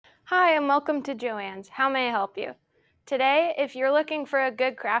Hi, and welcome to Joanne's. How may I help you? Today, if you're looking for a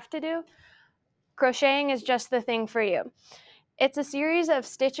good craft to do, crocheting is just the thing for you. It's a series of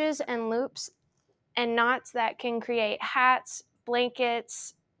stitches and loops and knots that can create hats,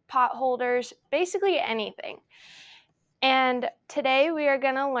 blankets, pot holders, basically anything. And today we are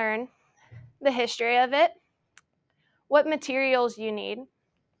going to learn the history of it, what materials you need,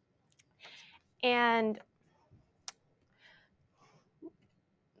 and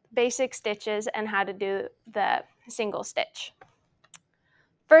basic stitches and how to do the single stitch.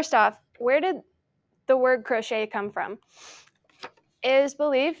 First off, where did the word crochet come from? It is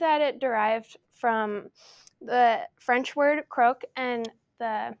believed that it derived from the French word croc and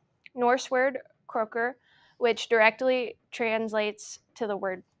the Norse word croker, which directly translates to the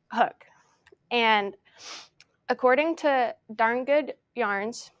word hook. And according to Darn Good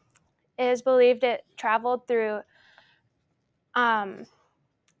Yarns, it is believed it traveled through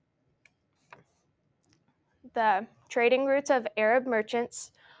the trading routes of Arab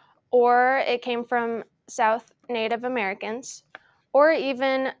merchants, or it came from South Native Americans, or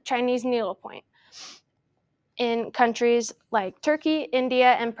even Chinese needlepoint in countries like Turkey,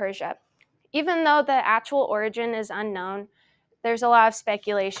 India, and Persia. Even though the actual origin is unknown, there's a lot of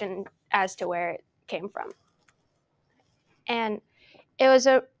speculation as to where it came from. And it was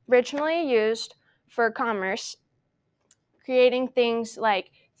originally used for commerce, creating things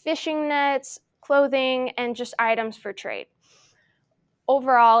like fishing nets, clothing, and just items for trade.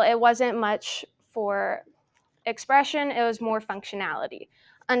 Overall, it wasn't much for expression, it was more functionality.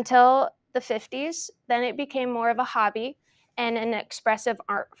 Until the 50s, then it became more of a hobby and an expressive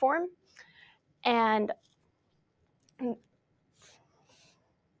art form. And it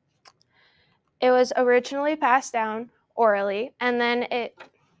was originally passed down orally, and then it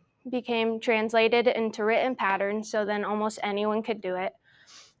became translated into written patterns, so then almost anyone could do it.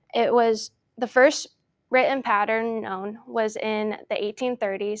 It was the first written pattern known was in the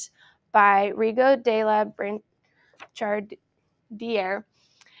 1830s by Rigaud de la Brancardière,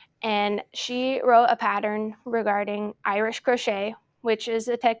 and she wrote a pattern regarding Irish crochet, which is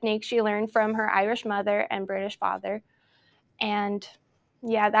a technique she learned from her Irish mother and British father. And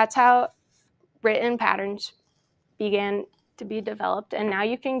yeah, that's how written patterns began to be developed, and now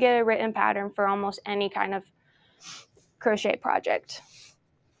you can get a written pattern for almost any kind of crochet project.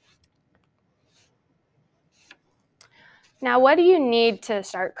 Now, what do you need to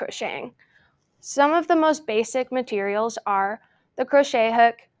start crocheting? Some of the most basic materials are the crochet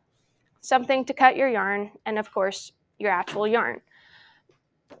hook, something to cut your yarn, and of course, your actual yarn.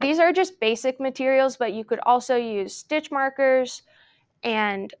 These are just basic materials, but you could also use stitch markers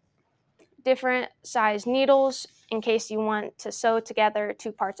and different size needles in case you want to sew together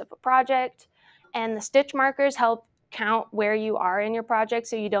two parts of a project. And the stitch markers help count where you are in your project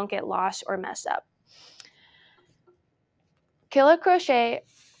so you don't get lost or mess up. Killer Crochet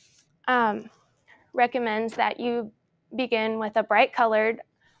recommends that you begin with a bright colored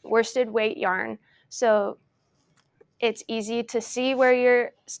worsted weight yarn so it's easy to see where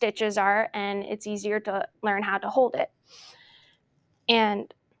your stitches are and it's easier to learn how to hold it.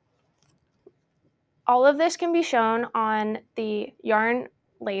 And all of this can be shown on the yarn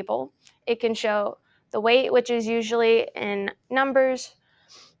label. It can show the weight, which is usually in numbers,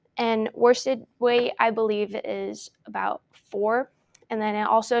 and worsted weight, I believe, is about 4. And then it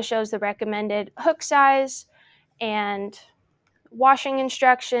also shows the recommended hook size and washing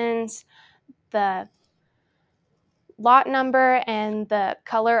instructions, the lot number, and the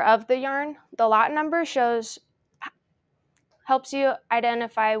color of the yarn. The lot number helps you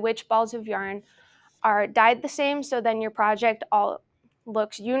identify which balls of yarn are dyed the same, so then your project all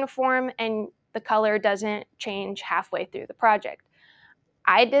looks uniform and the color doesn't change halfway through the project.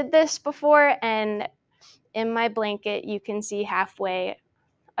 I did this before, and in my blanket you can see halfway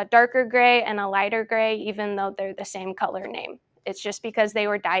a darker gray and a lighter gray, even though they're the same color name. It's just because they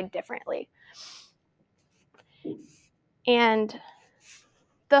were dyed differently. And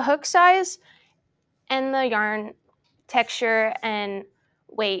the hook size and the yarn texture and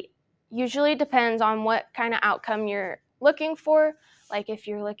weight usually depends on what kind of outcome you're looking for. Like if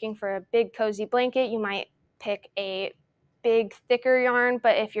you're looking for a big cozy blanket, you might pick a big thicker yarn,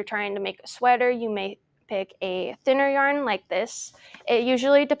 but if you're trying to make a sweater, you may pick a thinner yarn like this. It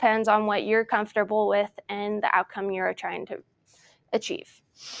usually depends on what you're comfortable with and the outcome you're trying to achieve.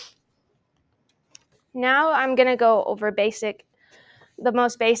 Now I'm going to go over the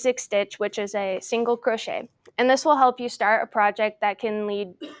most basic stitch, which is a single crochet. And this will help you start a project that can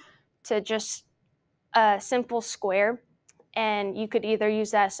lead to just a simple square. And you could either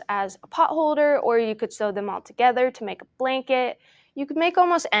use this as a pot holder, or you could sew them all together to make a blanket. You can make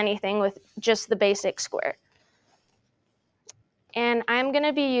almost anything with just the basic square. And I'm going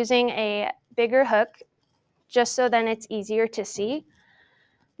to be using a bigger hook just so then it's easier to see.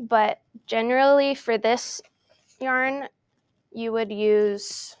 But generally for this yarn, you would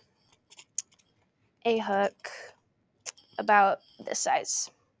use a hook about this size.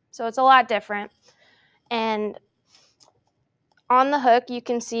 So it's a lot different. And on the hook, you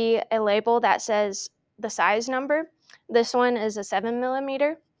can see a label that says the size number. This one is a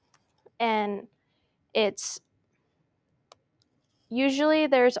 7mm, and it's usually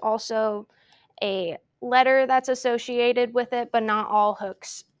there's also a letter that's associated with it, but not all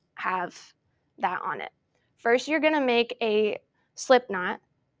hooks have that on it. First, you're going to make a slip knot,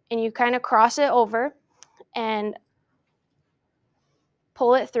 and you kind of cross it over and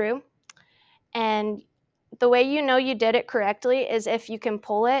pull it through. And the way you know you did it correctly is if you can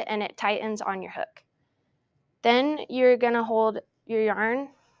pull it and it tightens on your hook. Then you're going to hold your yarn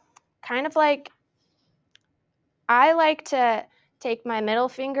kind of like, I like to take my middle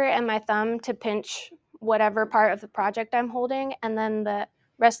finger and my thumb to pinch whatever part of the project I'm holding, and then the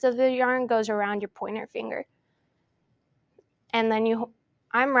rest of the yarn goes around your pointer finger. And then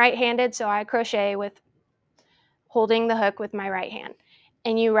I'm right-handed, so I crochet with holding the hook with my right hand.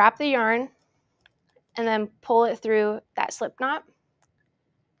 And you wrap the yarn and then pull it through that slip knot.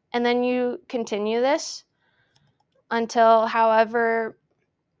 And then you continue this until however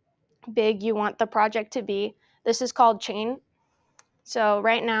big you want the project to be. This is called chain. So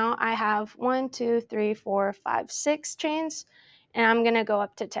right now I have 1, 2, 3, 4, 5, 6 chains, and I'm going to go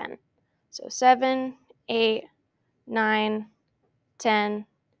up to 10. So 7, 8, 9, 10.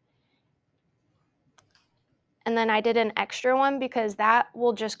 And then I did an extra one because that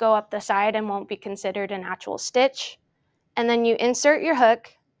will just go up the side and won't be considered an actual stitch. And then you insert your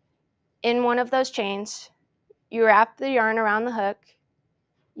hook in one of those chains. You wrap the yarn around the hook.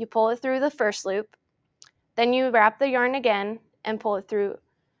 You pull it through the first loop. Then you wrap the yarn again and pull it through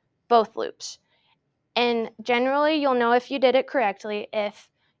both loops. And generally, you'll know if you did it correctly if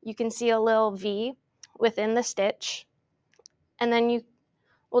you can see a little V within the stitch. And then you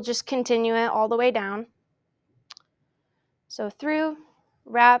will just continue it all the way down. So through,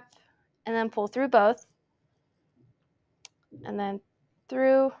 wrap, and then pull through both. And then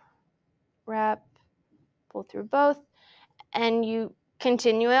through, wrap, pull through both. And you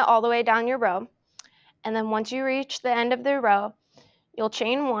continue it all the way down your row. And then once you reach the end of the row, you'll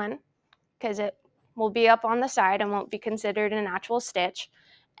chain one because it will be up on the side and won't be considered an actual stitch.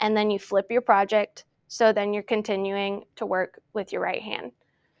 And then you flip your project, so then you're continuing to work with your right hand.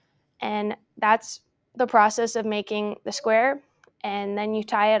 And that's the process of making the square. And then you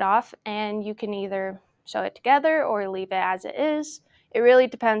tie it off, and you can either sew it together or leave it as it is. It really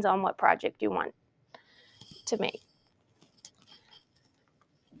depends on what project you want to make.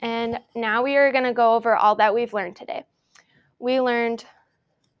 And now we are going to go over all that we've learned today. We learned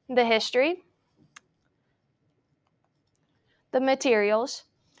the history, the materials,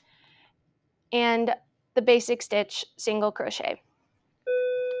 and the basic stitch single crochet.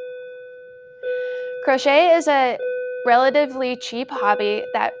 Crochet is a relatively cheap hobby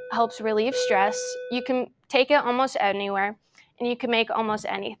that helps relieve stress. You can take it almost anywhere, and you can make almost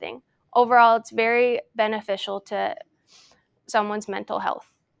anything. Overall, it's very beneficial to someone's mental health.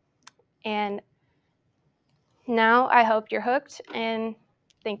 And now I hope you're hooked, and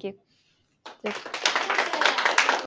thank you.